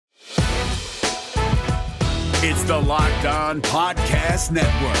It's the Locked On Podcast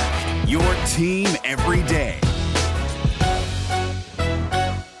Network, your team every day.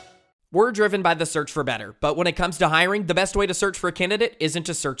 We're driven by the search for better, but when it comes to hiring, the best way to search for a candidate isn't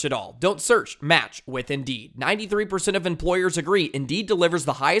to search at all. Don't search, match with Indeed. 93% of employers agree Indeed delivers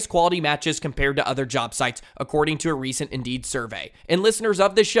the highest quality matches compared to other job sites, according to a recent Indeed survey. And listeners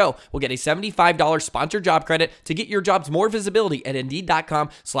of this show will get a $75 sponsored job credit to get your jobs more visibility at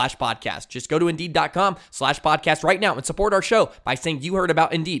Indeed.com/podcast. Just go to Indeed.com/podcast right now and support our show by saying you heard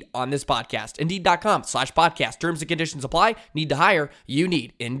about Indeed on this podcast. Indeed.com/podcast. Terms and conditions apply. Need to hire? You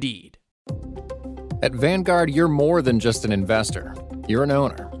need Indeed. At Vanguard, you're more than just an investor. You're an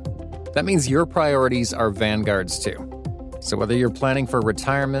owner. That means your priorities are Vanguard's too. So whether you're planning for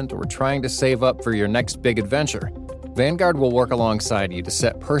retirement or trying to save up for your next big adventure, Vanguard will work alongside you to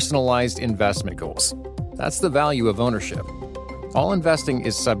set personalized investment goals. That's the value of ownership. All investing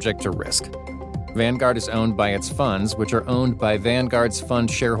is subject to risk. Vanguard is owned by its funds, which are owned by Vanguard's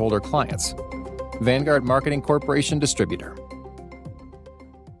fund shareholder clients. Vanguard Marketing Corporation Distributor.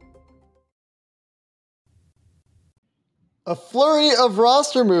 A flurry of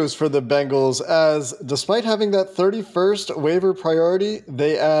roster moves for the Bengals as, despite having that 31st waiver priority,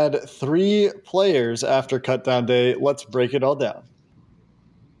 they add 3 players after cutdown day. Let's break it all down.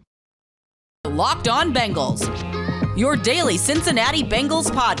 Locked On Bengals, your daily Cincinnati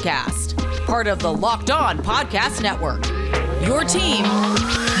Bengals podcast. Part of the Locked On Podcast Network, your team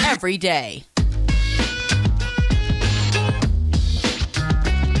every day.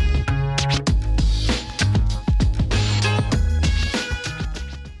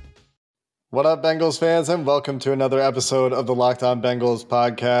 What up, Bengals fans, and welcome to another episode of the Locked On Bengals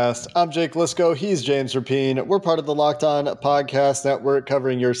podcast. I'm Jake Lisco. He's James Rapine. We're part of the Locked On Podcast Network,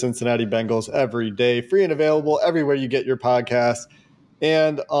 covering your Cincinnati Bengals every day, free and available everywhere you get your podcasts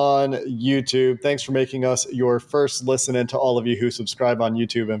and on YouTube. Thanks for making us your first listen, and to all of you who subscribe on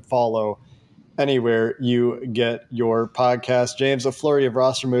YouTube and follow anywhere you get your podcast. James, a flurry of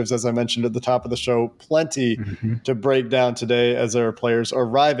roster moves, as I mentioned at the top of the show. Plenty to break down today, as there are players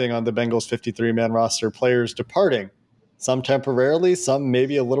arriving on the Bengals 53-man roster, players departing, some temporarily, some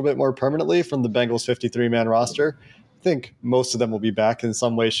maybe a little bit more permanently from the Bengals 53-man roster. I think most of them will be back in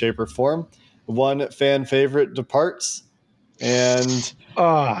some way, shape, or form. One fan favorite departs, and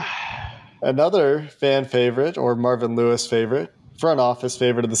another fan favorite, or Marvin Lewis favorite, front office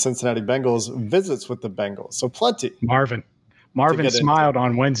favorite of the Cincinnati Bengals, visits with the Bengals. So plenty. Marvin smiled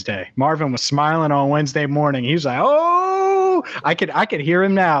on Wednesday. Marvin was smiling on Wednesday morning. He was like, "Oh, I could hear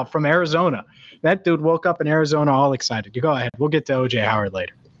him now from Arizona." That dude woke up in Arizona all excited. You go ahead. We'll get to OJ Howard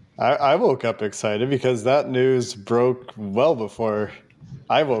later. I woke up excited because that news broke well before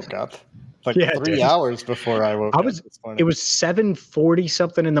I woke up. Like 3 hours before I woke up this morning. It was 7:40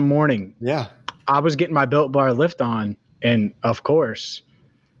 something in the morning. Yeah. I was getting my Built Bar lift on. And, of course,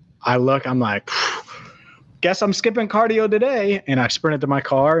 I'm like, guess I'm skipping cardio today. And I sprinted to my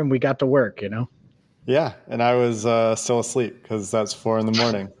car, and we got to work, Yeah, and I was still asleep because that's 4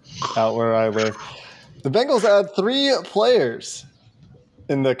 a.m. out where I live. The Bengals add 3 players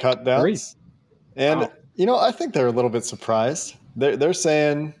in the cut downs. And, I think they're a little bit surprised. They're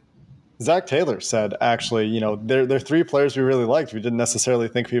saying – Zach Taylor said, actually, they're 3 players we really liked. We didn't necessarily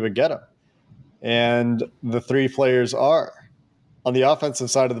think we would get them. And the 3 players are, on the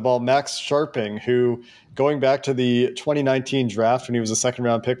offensive side of the ball, Max Sharping, who, going back to the 2019 draft when he was a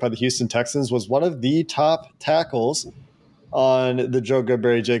second-round pick by the Houston Texans, was one of the top tackles on the Joe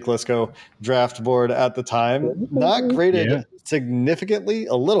Goodberry, Jake Lisco draft board at the time. Not graded significantly,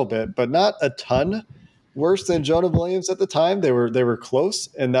 a little bit, but not a ton worse than Jonah Williams at the time. They were close,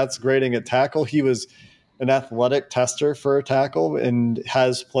 and that's grading at tackle. He was an athletic tester for a tackle and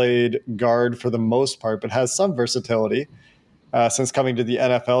has played guard for the most part, but has some versatility since coming to the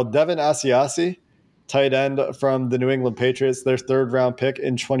NFL. Devin Asiasi, tight end from the New England Patriots, their 3rd-round pick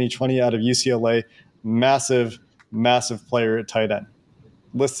in 2020 out of UCLA. Massive, massive player at tight end.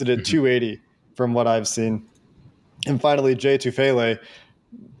 Listed at 280 from what I've seen. And finally, Jay Tufele,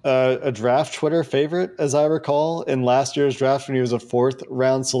 a draft Twitter favorite, as I recall, in last year's draft when he was a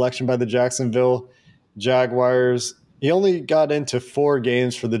 4th-round selection by the Jacksonville Jaguars. He only got into 4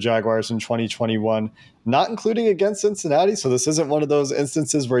 games for the Jaguars in 2021, not including against Cincinnati. So this isn't one of those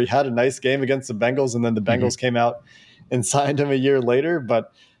instances where he had a nice game against the Bengals and then the Bengals came out and signed him a year later.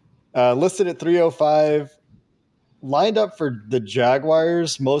 But listed at 305, lined up for the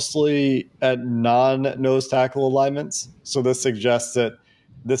Jaguars, mostly at non-nose tackle alignments. So this suggests that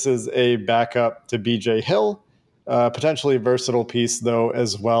this is a backup to BJ Hill, potentially a versatile piece, though,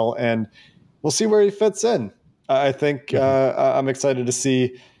 as well. And we'll see where he fits in. I think I'm excited to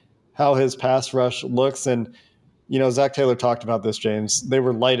see how his pass rush looks. And Zach Taylor talked about this, James. They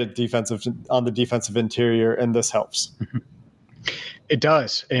were light on the defensive interior, and this helps. It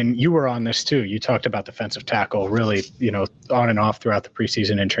does. And you were on this too. You talked about defensive tackle really, on and off throughout the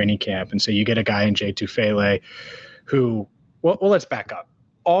preseason and training camp. And so you get a guy in Jay Tufele who, well, let's back up.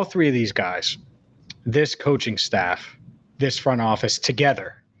 All three of these guys, this coaching staff, this front office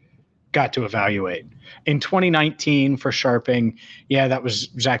together got to evaluate. In 2019 for Sharping, yeah, that was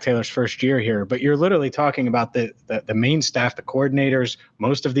Zach Taylor's first year here, but you're literally talking about the main staff, the coordinators,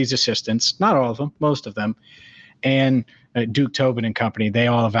 most of these assistants, not all of them, most of them, and Duke Tobin and company, they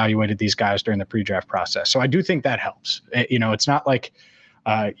all evaluated these guys during the pre-draft process. So I do think that helps. It's not like,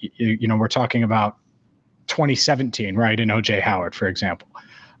 we're talking about 2017, right, in O.J. Howard, for example.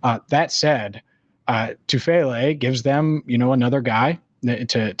 That said, Tufele gives them, another guy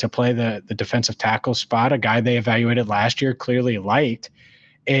to play the defensive tackle spot, a guy they evaluated last year, clearly liked.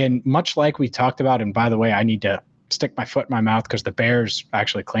 And much like we talked about, and by the way, I need to stick my foot in my mouth because the Bears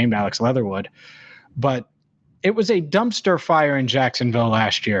actually claimed Alex Leatherwood, but it was a dumpster fire in Jacksonville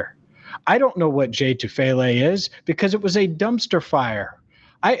last year. I don't know what Jay Tufele is because it was a dumpster fire.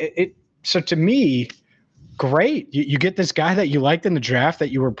 So to me, great. You get this guy that you liked in the draft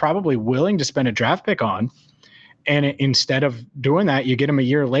that you were probably willing to spend a draft pick on. And instead of doing that, you get him a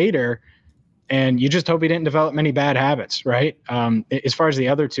year later and you just hope he didn't develop many bad habits, right? As far as the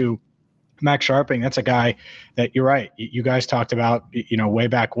other two, Max Sharping, that's a guy that you're right. You guys talked about, way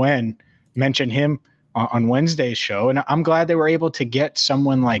back when, mentioned him on Wednesday's show. And I'm glad they were able to get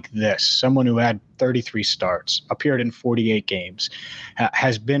someone like this, someone who had 33 starts, appeared in 48 games,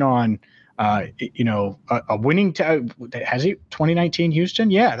 has been on, a winning team. Has he 2019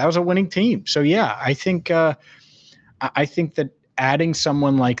 Houston? Yeah, that was a winning team. So yeah, I think that adding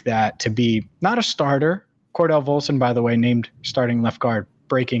someone like that to be not a starter, Cordell Volson, by the way, named starting left guard,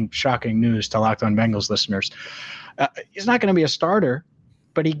 breaking, shocking news to Locked On Bengals listeners. He's not going to be a starter,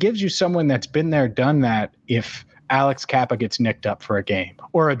 but he gives you someone that's been there, done that if Alex Kappa gets nicked up for a game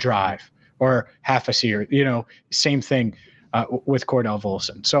or a drive or half a series, same thing with Cordell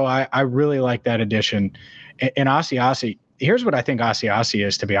Volson. So I really like that addition. And Asiasi, here's what I think Asiasi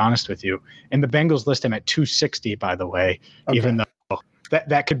is, to be honest with you. And the Bengals list him at 260, by the way, even though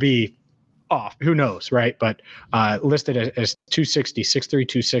that could be off. Who knows, right? But listed as 260, 6'3",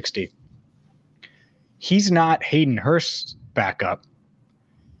 260. He's not Hayden Hurst's backup.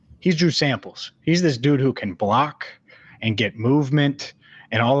 He's Drew Samples. He's this dude who can block and get movement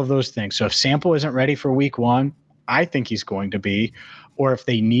and all of those things. So if Sample isn't ready for week one, I think he's going to be, or if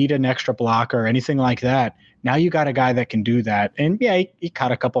they need an extra blocker or anything like that, now you got a guy that can do that. And yeah, he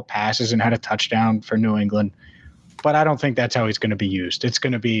caught a couple passes and had a touchdown for New England, but I don't think that's how he's going to be used. It's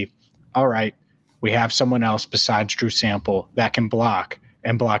going to be, all right, we have someone else besides Drew Sample that can block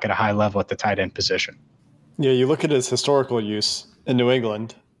and block at a high level at the tight end position. Yeah, you look at his historical use in New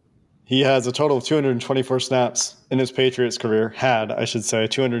England. He has a total of 224 snaps in his Patriots career,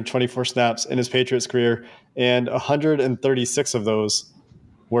 224 snaps in his Patriots career, and 136 of those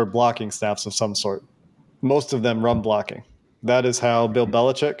were blocking snaps of some sort. Most of them run blocking. That is how Bill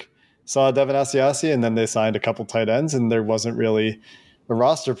Belichick saw Devin Asiasi, and then they signed a couple tight ends, and there wasn't really a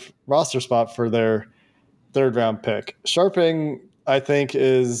roster spot for their third-round pick. Sharping, I think,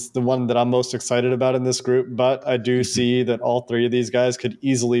 is the one that I'm most excited about in this group, but I do see that all three of these guys could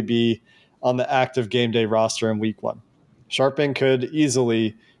easily be on the active game day roster in week one. Sharping could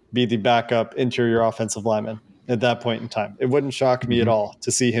easily be the backup interior offensive lineman at that point in time. It wouldn't shock me at all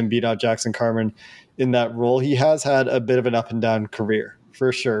to see him beat out Jackson Carman in that role. He has had a bit of an up and down career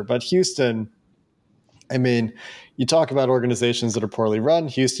for sure, but Houston, I mean, you talk about organizations that are poorly run.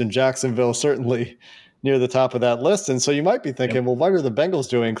 Houston, Jacksonville, certainly near the top of that list. And so you might be thinking, well, what are the Bengals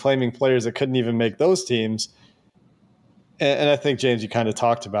doing claiming players that couldn't even make those teams? And I think, James, you kind of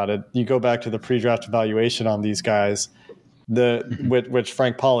talked about it. You go back to the pre-draft evaluation on these guys, which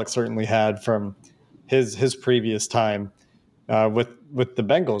Frank Pollock certainly had from his previous time with the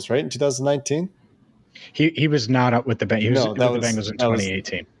Bengals, right, in 2019? He was not up with the Bengals. He was with the Bengals in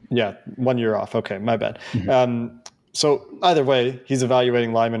 2018. Yeah, 1 year off. Okay, my bad. So either way, he's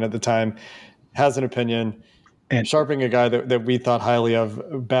evaluating linemen at the time, has an opinion, and Sharping, a guy that we thought highly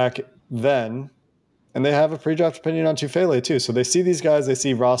of back then, and they have a pre-draft opinion on Tufele too. So they see these guys, they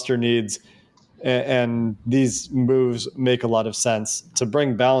see roster needs, and these moves make a lot of sense to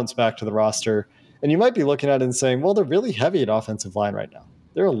bring balance back to the roster. And you might be looking at it and saying, well, they're really heavy at offensive line right now.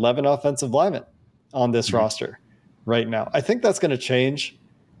 There are 11 offensive linemen on this roster right now. I think that's going to change.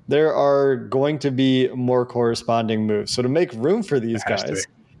 There are going to be more corresponding moves. So to make room for these guys,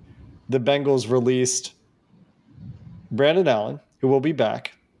 the Bengals released Brandon Allen, who will be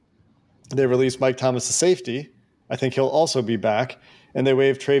back. They released Mike Thomas, the safety, I think he'll also be back. And they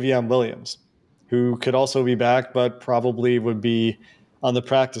waived Travion Williams, who could also be back, but probably would be on the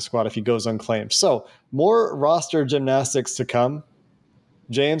practice squad if he goes unclaimed. So more roster gymnastics to come,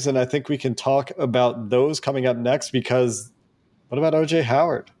 James, and I think we can talk about those coming up next, because what about OJ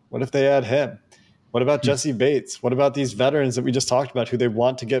Howard? What if they add him? What about Jesse Bates? What about these veterans that we just talked about who they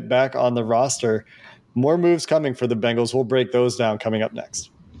want to get back on the roster? More moves coming for the Bengals. We'll break those down coming up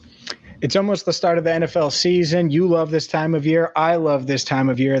next. It's almost the start of the NFL season. You love this time of year. I love this time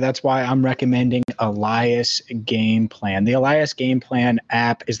of year. That's why I'm recommending Elias Game Plan. The Elias Game Plan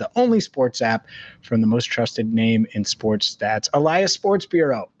app is the only sports app from the most trusted name in sports stats, Elias Sports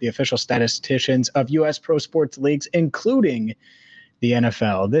Bureau, the official statisticians of U.S. pro sports leagues, including the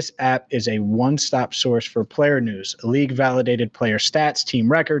NFL. This app is a one-stop source for player news, league-validated player stats, team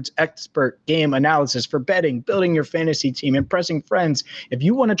records, expert game analysis for betting, building your fantasy team, impressing friends. If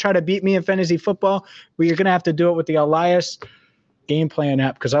you want to try to beat me in fantasy football, well, you're going to have to do it with the Elias Game Plan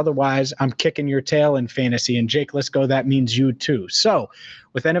app, because otherwise I'm kicking your tail in fantasy. And Jake Lisco, that means you too. So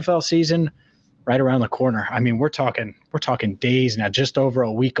with NFL season right around the corner, I mean, we're talking days now, just over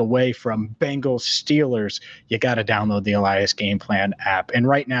a week away from Bengals Steelers. You got to download the Elias Game Plan app. And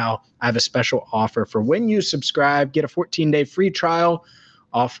right now I have a special offer for when you subscribe. Get a 14-day free trial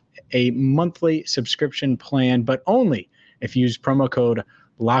off a monthly subscription plan, but only if you use promo code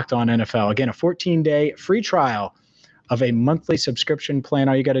LOCKEDONNFL. Again, a 14-day free trial of a monthly subscription plan.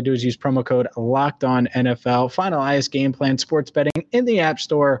 All you got to do is use promo code LOCKEDONNFL. Find Elias Game Plan sports betting in the App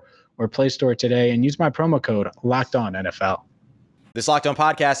Store or Play Store today and use my promo code LOCKEDONNFL. This Locked On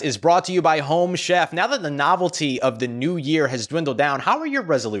podcast is brought to you by Home Chef. Now that the novelty of the new year has dwindled down, how are your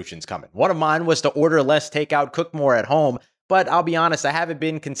resolutions coming? One of mine was to order less takeout, cook more at home, but I'll be honest, I haven't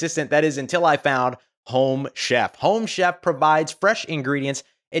been consistent. That is until I found Home Chef. Home Chef provides fresh ingredients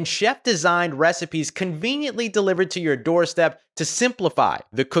and chef-designed recipes conveniently delivered to your doorstep to simplify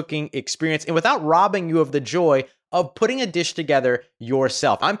the cooking experience and without robbing you of the joy of putting a dish together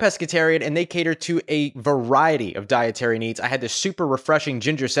yourself. I'm pescatarian, and they cater to a variety of dietary needs. I had this super refreshing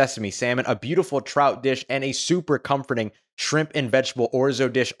ginger sesame salmon, a beautiful trout dish, and a super comforting shrimp and vegetable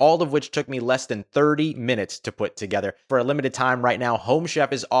orzo dish, all of which took me less than 30 minutes to put together. For a limited time right now, Home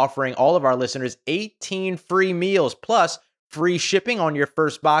Chef is offering all of our listeners 18 free meals, plus free shipping on your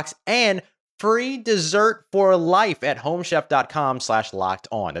first box and free dessert for life at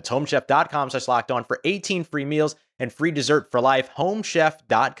homechef.com/lockedon. That's homechef.com/lockedon for 18 free meals and free dessert for life.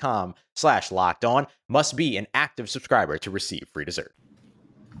 Homechef.com/lockedon. Must be an active subscriber to receive free dessert.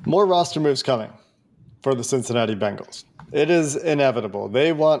 More roster moves coming for the Cincinnati Bengals. It is inevitable.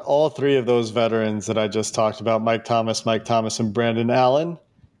 They want all three of those veterans that I just talked about, Mike Thomas, and Brandon Allen.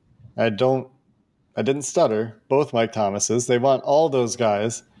 I didn't stutter, both Mike Thomases. They want all those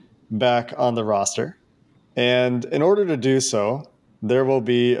guys back on the roster. And in order to do so, there will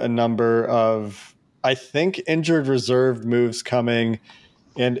be a number of, I think, injured reserve moves coming.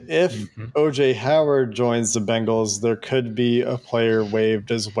 And if OJ Howard joins the Bengals, there could be a player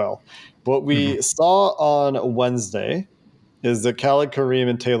waived as well. What we saw on Wednesday is that Khalid Kareem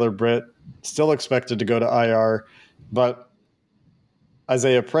and Taylor Britt still expected to go to IR, but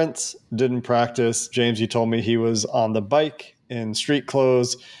Isaiah Prince didn't practice. James, you told me he was on the bike in street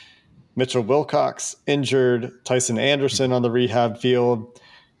clothes. Mitchell Wilcox injured. Tyson Anderson on the rehab field.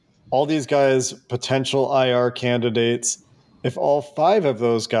 All these guys, potential IR candidates. If all five of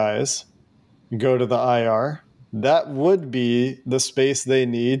those guys go to the IR, that would be the space they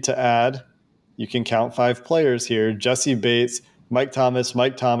need to add. You can count 5 players here: Jesse Bates, Mike Thomas,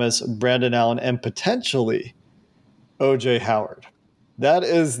 Brandon Allen, and potentially OJ Howard. That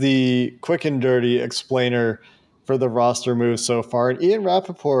is the quick and dirty explainer for the roster move so far. And Ian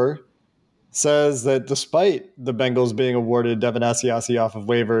Rappaport says that despite the Bengals being awarded Devin Asiasi off of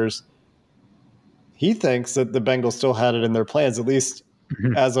waivers, he thinks that the Bengals still had it in their plans, at least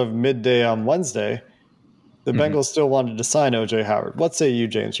as of midday on Wednesday. The Bengals still wanted to sign OJ Howard. What say you,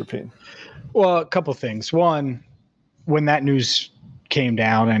 James Rapine? Well, a couple things. One, when that news came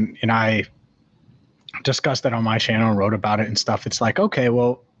down and I discussed it on my channel and wrote about it and stuff, it's like, okay,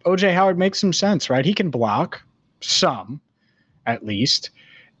 well, OJ Howard makes some sense, right? He can block some, at least.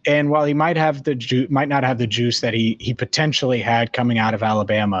 And while he might not have the juice that he potentially had coming out of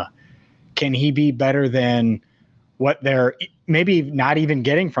Alabama, can he be better than what they're maybe not even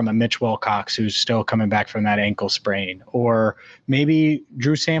getting from a Mitch Wilcox, who's still coming back from that ankle sprain? Or maybe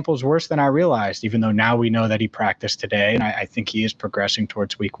Drew Sample's worse than I realized, even though now we know that he practiced today, and I think he is progressing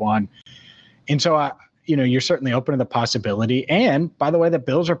towards week 1. And so, you're certainly open to the possibility. And by the way, the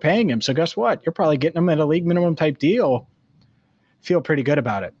Bills are paying him. So guess what? You're probably getting him at a league minimum type deal. Feel pretty good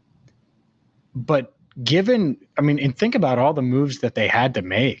about it. But and think about all the moves that they had to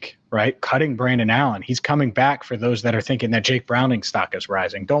make, right? Cutting Brandon Allen. He's coming back for those that are thinking that Jake Browning stock is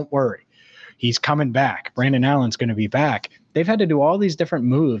rising. Don't worry. He's coming back. Brandon Allen's going to be back. They've had to do all these different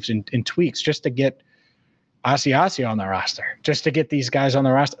moves and tweaks just to get Asiasi on the roster, just to get these guys on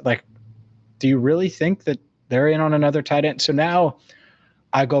the roster. Like, do you really think that they're in on another tight end? So now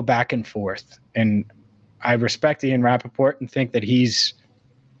I go back and forth, and I respect Ian Rappaport and think that he's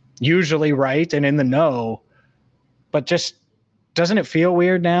usually right and in the know, but just doesn't it feel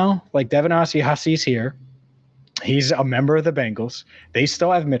weird now? Like Devin Asiasi's here. He's a member of the Bengals. They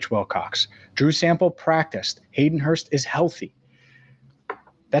still have Mitch Wilcox. Drew Sample practiced. Hayden Hurst is healthy.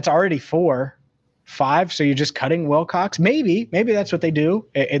 That's already 4. 5, so you're just cutting Wilcox? Maybe that's what they do,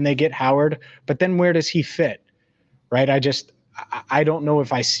 and they get Howard, but then where does he fit, right? I don't know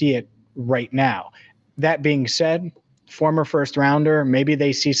if I see it right now. That being said, former first rounder, maybe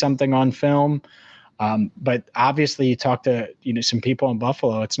they see something on film, but obviously you talk to some people in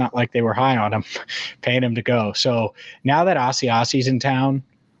Buffalo, it's not like they were high on him, paying him to go. So now that Asiasi's in town,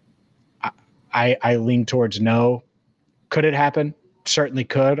 I lean towards no. Could it happen? Certainly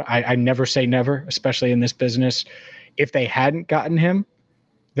could. I never say never, especially in this business. If they hadn't gotten him,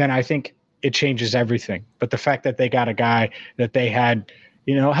 then I think it changes everything. But the fact that they got a guy that they had,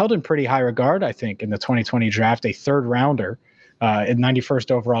 held in pretty high regard, I think, in the 2020 draft, a third rounder, in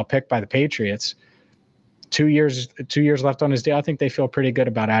 91st overall pick by the Patriots, 2 years left on his deal. I think they feel pretty good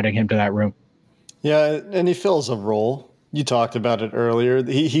about adding him to that room. Yeah, and he fills a role. You talked about it earlier.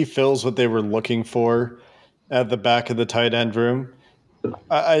 He fills what they were looking for at the back of the tight end room.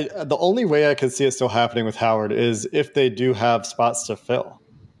 The only way I could see it still happening with Howard is if they do have spots to fill,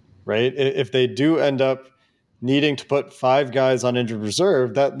 right? If they do end up needing to put 5 guys on injured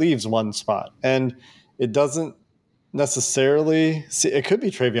reserve, that leaves 1 spot. And it doesn't necessarily – it could be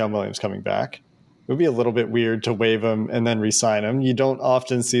Travion Williams coming back. It would be a little bit weird to waive him and then re-sign him. You don't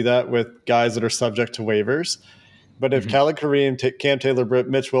often see that with guys that are subject to waivers. But if Khaled Kareem, Cam Taylor-Britt,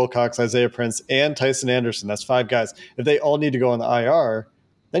 Mitch Wilcox, Isaiah Prince, and Tyson Anderson, that's 5 guys. If they all need to go on the IR,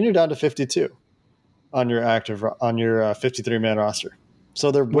 then you're down to 52 on your 53-man roster.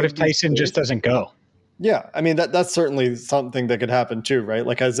 So what if Tyson just doesn't go? Yeah, I mean that's certainly something that could happen too, right?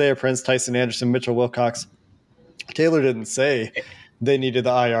 Like Isaiah Prince, Tyson Anderson, Mitchell Wilcox. Taylor didn't say they needed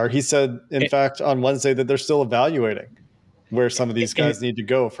the IR. He said, in fact, on Wednesday that they're still evaluating where some of these guys need to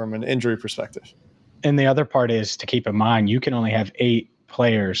go from an injury perspective. And the other part is to keep in mind, you can only have 8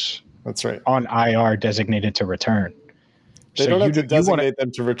 players that's right on IR designated to return. They don't have to designate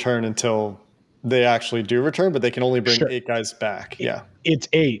them to return until they actually do return, but they can only bring 8 guys back. Yeah. It's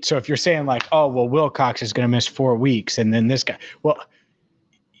 8. So if you're saying like, oh, well, Wilcox is going to miss 4 weeks and then this guy, well,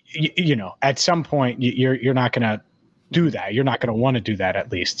 at some point you're not going to do that. You're not going to want to do that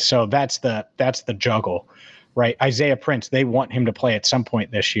at least. So that's the juggle, right? Isaiah Prince, they want him to play at some point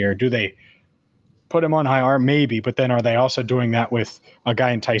this year. Do they put him on IR? Maybe, but then are they also doing that with a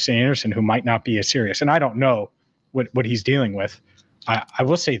guy in Tyson Anderson who might not be as serious? And I don't know what he's dealing with. I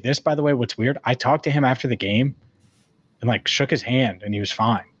will say this, by the way, what's weird, I talked to him after the game and shook his hand and he was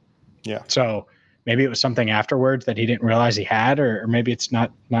fine. Yeah. So maybe it was something afterwards that he didn't realize he had, or maybe it's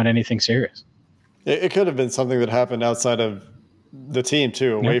not anything serious. It could have been something that happened outside of the team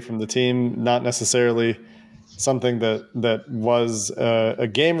too, away from the team, not necessarily something that was a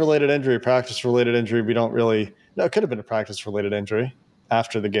game-related injury, practice-related injury. We don't really – no, it could have been a practice-related injury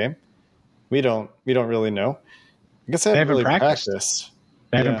after the game. We don't really know. I guess they haven't really practiced.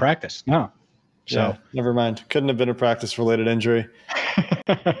 They haven't practiced, no. So yeah, never mind. Couldn't have been a practice-related injury.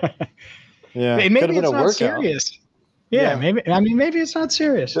 Yeah, maybe could have been it's a not workout. Serious. Yeah, maybe. I mean, maybe it's not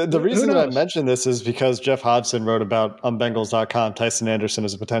serious. The reason that I mentioned this is because Jeff Hodgson wrote about on Bengals.com Tyson Anderson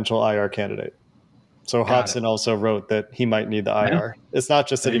as a potential IR candidate. So Hodgson also wrote that he might need the IR. Yeah. It's not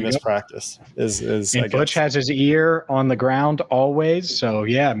just that he missed practice. And Butch has his ear on the ground always. So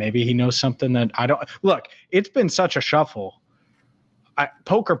yeah, maybe he knows something that I don't. Look, it's been such a shuffle.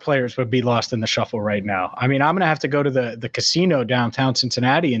 Poker players would be lost in the shuffle right now. I mean, I'm going to have to go to the casino downtown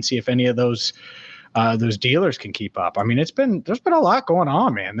Cincinnati and see if any of those dealers can keep up. I mean, there's been a lot going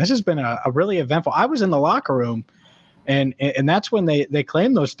on, man. This has been a really eventful. I was in the locker room, and that's when they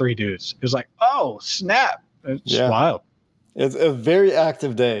claimed those 3 dudes. It was like, oh snap! It's wild. It's a very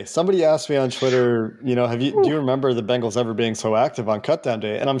active day. Somebody asked me on Twitter, do you remember the Bengals ever being so active on cutdown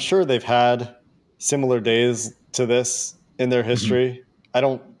day? And I'm sure they've had similar days to this in their history. Mm-hmm. I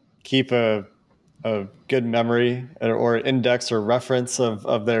don't keep a good memory or index or reference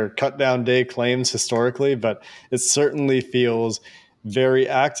of their cut down day claims historically, but it certainly feels very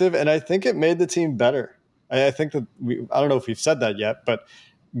active. And I think it made the team better. I think that I don't know if we've said that yet, but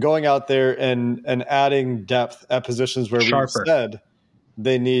going out there and adding depth at positions where we've said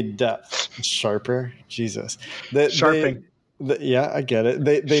they need depth. Sharper, Jesus. Sharpening. Yeah, I get it.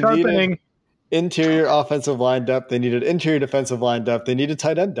 They Sharpening. needed interior offensive line depth. They needed interior defensive line depth. They needed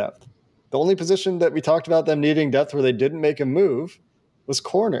tight end depth. The only position that we talked about them needing depth where they didn't make a move was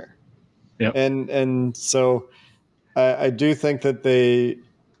corner. Yep. And so I do think that they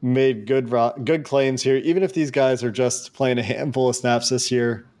made good claims here, even if these guys are just playing a handful of snaps this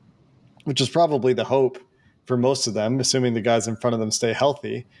year, which is probably the hope for most of them, assuming the guys in front of them stay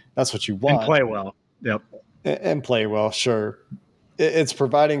healthy. That's what you want. And play well. Yep. And play well, sure. It's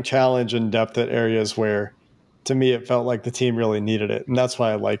providing challenge and depth at areas where, to me, it felt like the team really needed it. And that's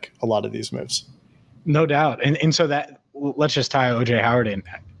why I like a lot of these moves. No doubt. And so that, let's just tie OJ Howard in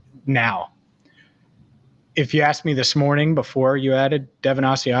now. If you asked me this morning before you added Devin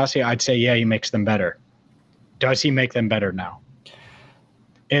Asiasi, I'd say, yeah, he makes them better. Does he make them better now?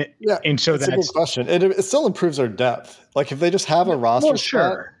 And so that's a good question. It still improves our depth. Like if they just have a roster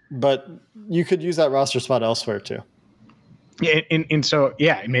spot, but you could use that roster spot elsewhere too. And so,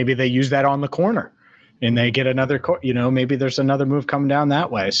 yeah, maybe they use that on the corner and they get another, maybe there's another move coming down that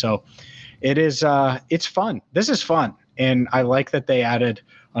way. So it is, it's fun. This is fun. And I like that they added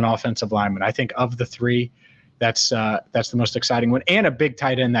an offensive lineman. I think of the three, that's the most exciting one, and a big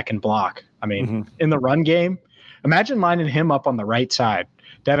tight end that can block. I mean, in the run game, imagine lining him up on the right side,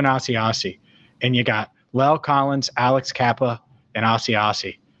 Devin Asiasi, and you got Lel Collins, Alex Kappa, and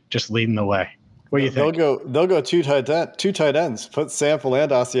Asiasi just leading the way. What do you think? They'll go two tight ends. Put Sample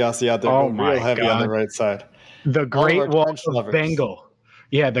and Asiasi out there. Go real heavy on the right side. The Great Wall of Bengal.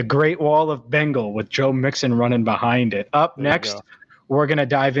 Yeah, the Great Wall of Bengal with Joe Mixon running behind it. Up next, we're going to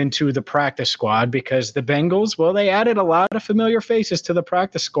dive into the practice squad because the Bengals, well, they added a lot of familiar faces to the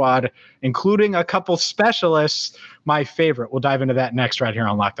practice squad, including a couple specialists. My favorite. We'll dive into that next right here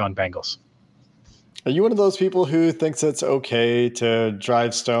on Locked On Bengals. Are you one of those people who thinks it's okay to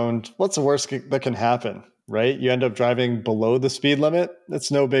drive stoned? What's the worst that can happen, right? You end up driving below the speed limit. It's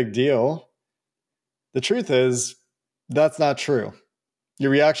no big deal. The truth is, that's not true.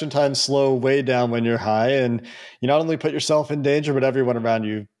 Your reaction times slow way down when you're high, and you not only put yourself in danger, but everyone around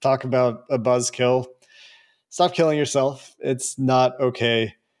you. Talk about a buzzkill. Stop killing yourself. It's not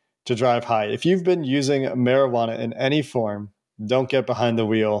okay to drive high. If you've been using marijuana in any form, don't get behind the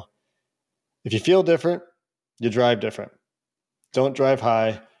wheel. If you feel different, you drive different. Don't drive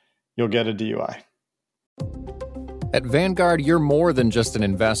high. You'll get a DUI. At Vanguard, you're more than just an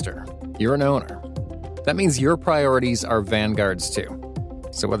investor. You're an owner. That means your priorities are Vanguard's too.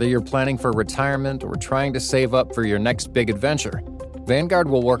 So whether you're planning for retirement or trying to save up for your next big adventure, Vanguard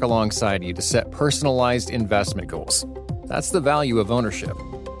will work alongside you to set personalized investment goals. That's the value of ownership.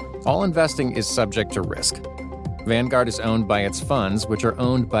 All investing is subject to risk. Vanguard is owned by its funds, which are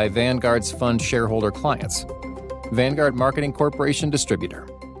owned by Vanguard's fund shareholder clients. Vanguard Marketing Corporation Distributor.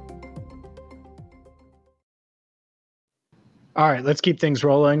 All right, let's keep things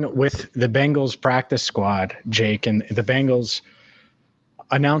rolling with the Bengals practice squad, Jake. And the Bengals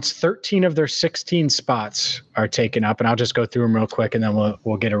announced 13 of their 16 spots are taken up, and I'll just go through them real quick, and then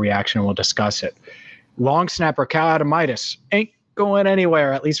we'll get a reaction and we'll discuss it. Long snapper Cal Adamitis ain't going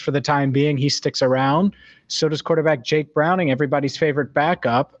anywhere, at least for the time being. He sticks around. So does quarterback Jake Browning, everybody's favorite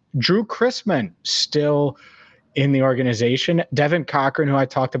backup. Drew Chrisman still in the organization. Devin Cochran, who I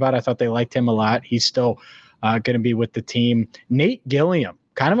talked about, I thought they liked him a lot. He's still going to be with the team. Nate Gilliam,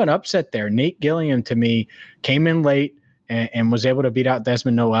 kind of an upset there. Nate Gilliam, to me, came in late and was able to beat out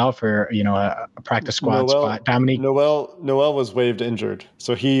Desmond Noel for a practice squad spot. Dominique Noel was waived injured,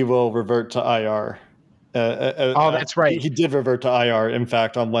 so he will revert to IR. That's right. He did revert to IR, in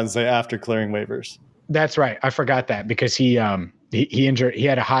fact, on Wednesday after clearing waivers. That's right. I forgot that because he injured. He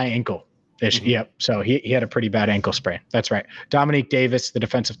had a high ankle. Yep. So he had a pretty bad ankle sprain. That's right. Dominique Davis, the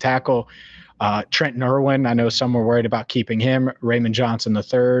defensive tackle. Trenton Irwin, I know some were worried about keeping him. Raymond Johnson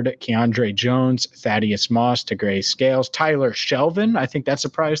III, Keandre Jones, Thaddeus Moss, Tegray Scales, Tyler Shelvin. I think that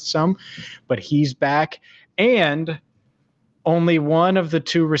surprised some, but he's back. And only one of the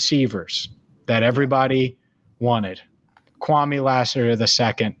two receivers that everybody wanted, Kwame Lassiter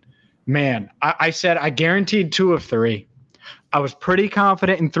II. Man, I said I guaranteed 2 of 3. I was pretty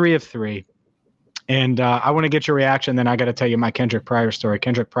confident in 3 of 3. And I want to get your reaction. Then I got to tell you my Kendrick Pryor story.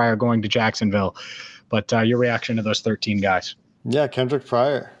 Kendrick Pryor going to Jacksonville. But your reaction to those 13 guys. Yeah, Kendrick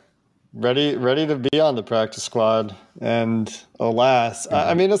Pryor. Ready to be on the practice squad. And alas,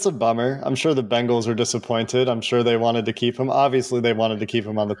 I mean, it's a bummer. I'm sure the Bengals are disappointed. I'm sure they wanted to keep him. Obviously, they wanted to keep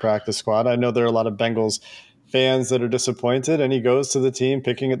him on the practice squad. I know there are a lot of Bengals fans that are disappointed, and he goes to the team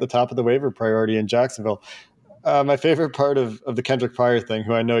picking at the top of the waiver priority in Jacksonville. My favorite part of the Kendrick Pryor thing,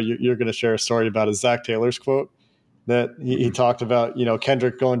 who I know you're going to share a story about, is Zach Taylor's quote that he talked about,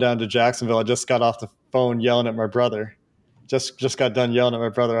 Kendrick going down to Jacksonville. I just got off the phone yelling at my brother. Just got done yelling at my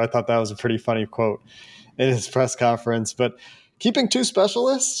brother. I thought that was a pretty funny quote in his press conference. But keeping two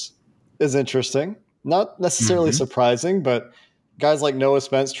specialists is interesting. Not necessarily surprising, but guys like Noah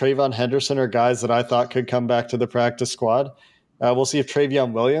Spence, Trayvon Henderson are guys that I thought could come back to the practice squad. We'll see if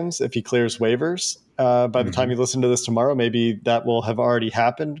Travion Williams, if he clears waivers by the time you listen to this tomorrow, maybe that will have already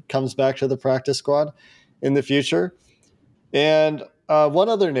happened, comes back to the practice squad in the future. And one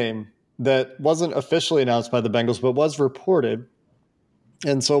other name that wasn't officially announced by the Bengals, but was reported,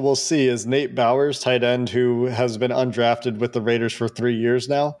 and so we'll see, is Nate Bowers, tight end, who has been undrafted with the Raiders for 3 years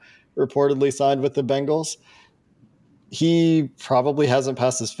now, reportedly signed with the Bengals. He probably hasn't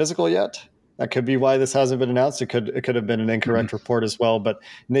passed his physical yet. That could be why this hasn't been announced. It could have been an incorrect report as well. But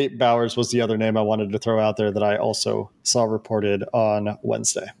Nate Bowers was the other name I wanted to throw out there that I also saw reported on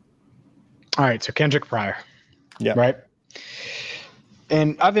Wednesday. All right, so Kendrick Pryor. Yeah. Right?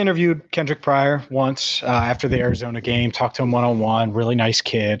 And I've interviewed Kendrick Pryor once after the Arizona game, talked to him one-on-one, really nice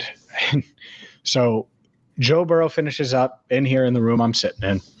kid. So Joe Burrow finishes up in here in the room I'm sitting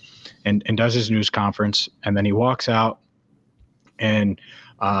in and does his news conference. And then he walks out and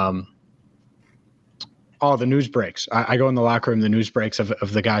the news breaks. I go in the locker room, the news breaks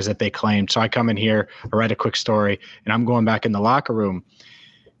of the guys that they claimed. So I come in here, I write a quick story, and I'm going back in the locker room.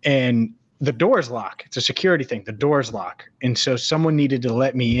 And the door's locked. It's a security thing. The door's locked. And so someone needed to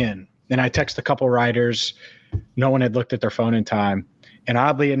let me in. And I text a couple writers. No one had looked at their phone in time. And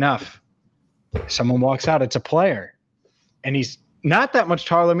oddly enough, someone walks out. It's a player. And he's not that much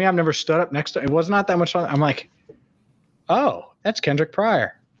taller than me. I've never stood up next to him. It was not that much taller. I'm like, oh, that's Kendrick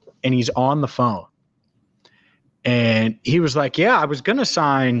Pryor. And he's on the phone. And he was like, yeah, I was going to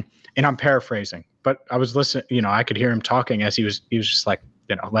sign, and I'm paraphrasing, but I was listening, I could hear him talking as he was just like,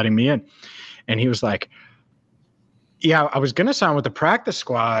 letting me in. And he was like, yeah, I was going to sign with the practice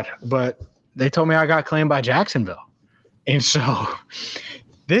squad, but they told me I got claimed by Jacksonville. And so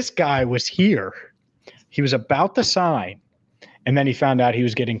this guy was here. He was about to sign. And then he found out he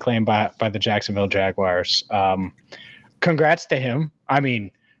was getting claimed by the Jacksonville Jaguars. Congrats to him. I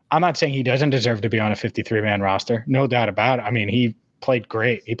mean, I'm not saying he doesn't deserve to be on a 53-man roster. No doubt about it. I mean, he played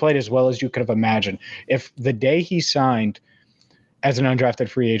great. He played as well as you could have imagined. If the day he signed as an undrafted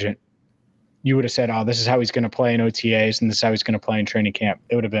free agent, you would have said, oh, this is how he's going to play in OTAs and this is how he's going to play in training camp,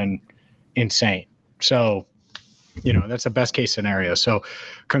 it would have been insane. So, that's the best case scenario. So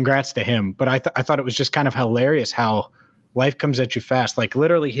congrats to him. But I thought it was just kind of hilarious how life comes at you fast. Like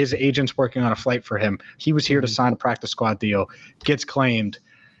literally his agent's working on a flight for him. He was here to sign a practice squad deal, gets claimed.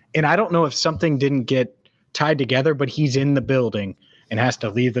 And I don't know if something didn't get tied together, but he's in the building and has to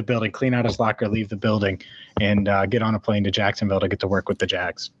leave the building, clean out his locker, leave the building, and get on a plane to Jacksonville to get to work with the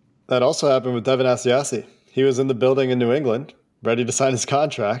Jags. That also happened with Devin Asiasi. He was in the building in New England, ready to sign his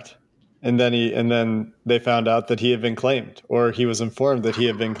contract, and then they found out that he had been claimed, or he was informed that he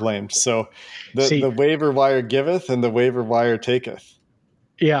had been claimed. So the waiver wire giveth and the waiver wire taketh.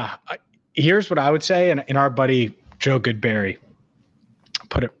 Yeah. Here's what I would say, and our buddy Joe Goodberry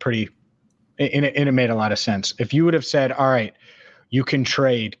put it pretty – and it made a lot of sense. If you would have said, all right, you can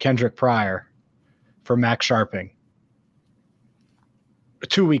trade Kendrick Pryor for Max Sharping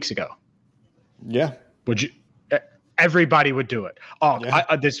 2 weeks ago. Yeah. Would you – everybody would do it. Oh,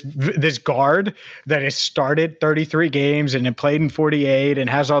 yeah. This guard that has started 33 games and then played in 48 and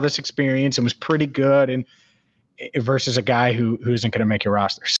has all this experience and was pretty good and versus a guy who isn't going to make your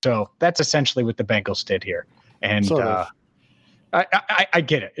roster. So that's essentially what the Bengals did here. And sort of. I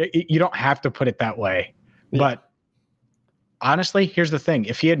get it. You don't have to put it that way. Yeah. But honestly, here's the thing.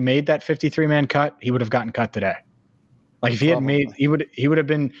 If he had made that 53-man cut, he would have gotten cut today. Like if he had made – he would have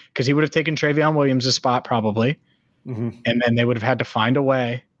been – because he would have taken Travion Williams' spot probably. Mm-hmm. And then they would have had to find a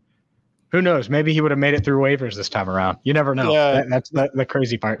way. Who knows? Maybe he would have made it through waivers this time around. You never know. Yeah. That's the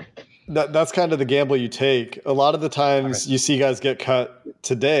crazy part. That's kind of the gamble you take. A lot of the times you see guys get cut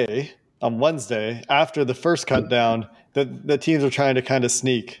today on Wednesday after the first cut down – the teams are trying to kind of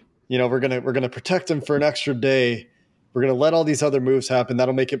sneak. We're gonna protect him for an extra day. We're gonna let all these other moves happen.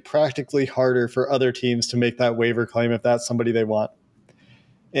 That'll make it practically harder for other teams to make that waiver claim if that's somebody they want.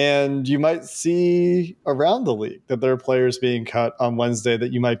 And you might see around the league that there are players being cut on Wednesday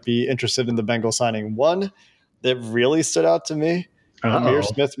that you might be interested in the Bengals signing. One that really stood out to me, Amir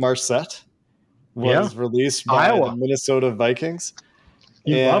Smith-Marset, was released by the Minnesota Vikings.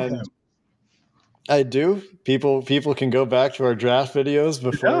 You love him. I do. People can go back to our draft videos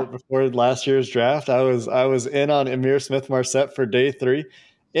before last year's draft. I was in on Amir Smith-Marset for day 3,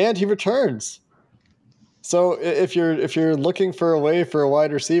 and he returns. So if you're looking for a way for a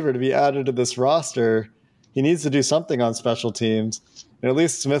wide receiver to be added to this roster, he needs to do something on special teams. And at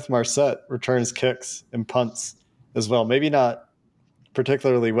least Smith-Marsette returns kicks and punts as well. Maybe not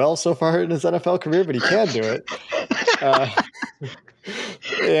particularly well so far in his NFL career, but he can do it.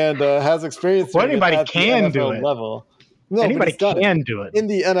 And has experience. Well, anybody can do it. Level. No, anybody can do it. In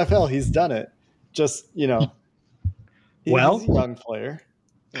the NFL, he's done it. Just, he's a young player.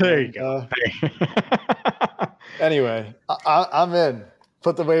 There you go. Anyway, I'm in.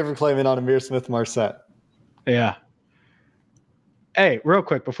 Put the waiver claim in on Amir Smith-Marsette. Yeah. Hey, real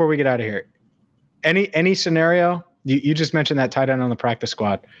quick before we get out of here, any scenario? You just mentioned that tight end on the practice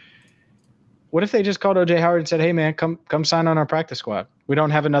squad. What if they just called OJ Howard and said, "Hey, man, come sign on our practice squad"? We don't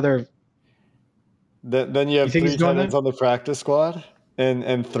have another. Then you have 3 tight ends on the practice squad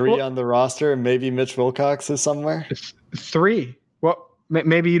and 3 on the roster, and maybe Mitch Wilcox is somewhere. 3. Well,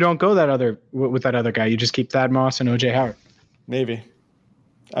 maybe you don't go with that other guy. You just keep Thad Moss and OJ Howard. Maybe.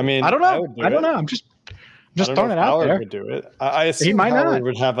 I mean, I don't know. I don't know. I'm just throwing it out Howard there. Would do it. I assume Howard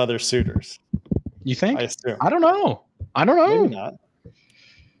would have other suitors. You think? I assume. I don't know. Maybe not.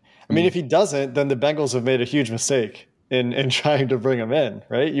 I mean, if he doesn't, then the Bengals have made a huge mistake in trying to bring him in,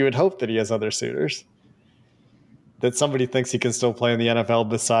 right? You would hope that he has other suitors. That somebody thinks he can still play in the NFL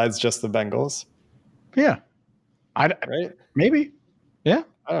besides just the Bengals. Yeah. Right? Maybe. Yeah.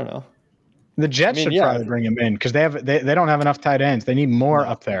 I don't know. The Jets should probably bring him in because they don't have enough tight ends. They need more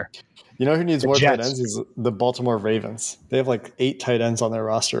up there. You know who needs more tight ends? Is the Baltimore Ravens. They have like 8 tight ends on their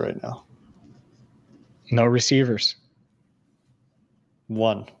roster right now. No receivers.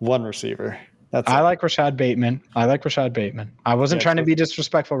 One receiver. I like Rashad Bateman. I wasn't trying to be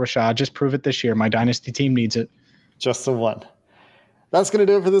disrespectful, Rashad. Just prove it this year. My dynasty team needs it. Just the one. That's going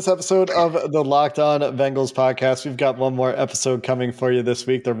to do it for this episode of the Locked On Bengals podcast. We've got one more episode coming for you this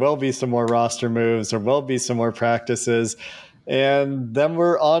week. There will be some more roster moves. There will be some more practices. And then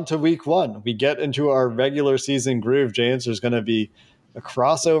we're on to week 1. We get into our regular season groove, James. There's going to be a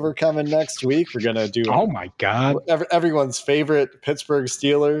crossover coming next week. We're going to do oh my God, everyone's favorite Pittsburgh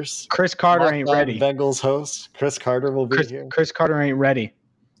Steelers. Chris Carter ain't ready. Bengals host Chris Carter will be here. Chris Carter ain't ready.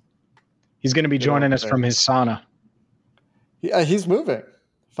 He's going to be joining us from his sauna. Yeah, he's moving.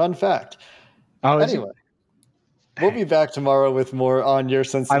 Fun fact. Oh, anyway, we'll be back tomorrow with more on your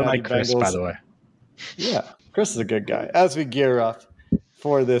Cincinnati Bengals. I like Chris, by the way. Yeah, Chris is a good guy. As we gear up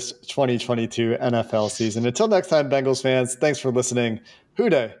for this 2022 NFL season. Until next time, Bengals fans, thanks for listening.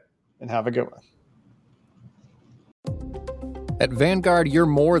 Hooday, and have a good one. At Vanguard, you're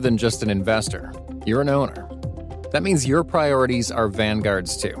more than just an investor. You're an owner. That means your priorities are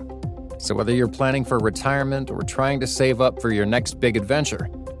Vanguard's too. So whether you're planning for retirement or trying to save up for your next big adventure,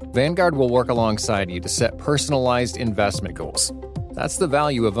 Vanguard will work alongside you to set personalized investment goals. That's the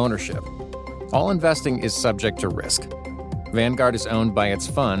value of ownership. All investing is subject to risk. Vanguard is owned by its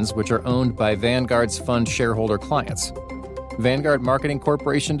funds, which are owned by Vanguard's fund shareholder clients. Vanguard Marketing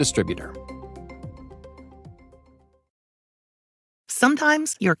Corporation Distributor.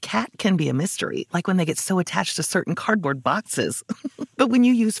 Sometimes your cat can be a mystery, like when they get so attached to certain cardboard boxes. But when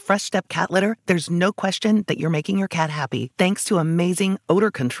you use Fresh Step cat litter, there's no question that you're making your cat happy, thanks to amazing odor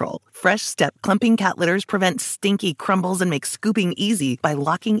control. Fresh Step clumping cat litters prevent stinky crumbles and make scooping easy by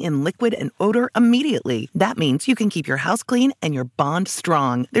locking in liquid and odor immediately. That means you can keep your house clean and your bond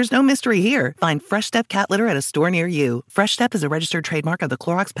strong. There's no mystery here. Find Fresh Step cat litter at a store near you. Fresh Step is a registered trademark of the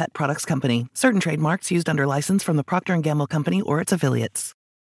Clorox Pet Products Company. Certain trademarks used under license from the Procter & Gamble Company or its affiliates.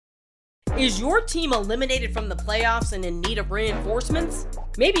 Is your team eliminated from the playoffs and in need of reinforcements?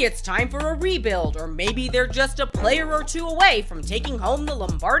 Maybe it's time for a rebuild, or maybe they're just a player or two away from taking home the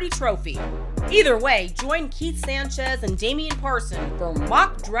Lombardi Trophy. Either way, join Keith Sanchez and Damian Parson for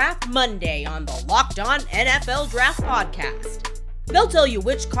Mock Draft Monday on the Locked On NFL Draft Podcast. They'll tell you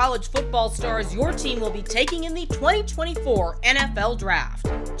which college football stars your team will be taking in the 2024 NFL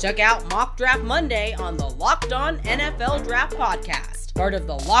Draft. Check out Mock Draft Monday on the Locked On NFL Draft Podcast, part of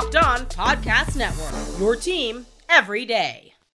the Locked On Podcast Network. Your team every day.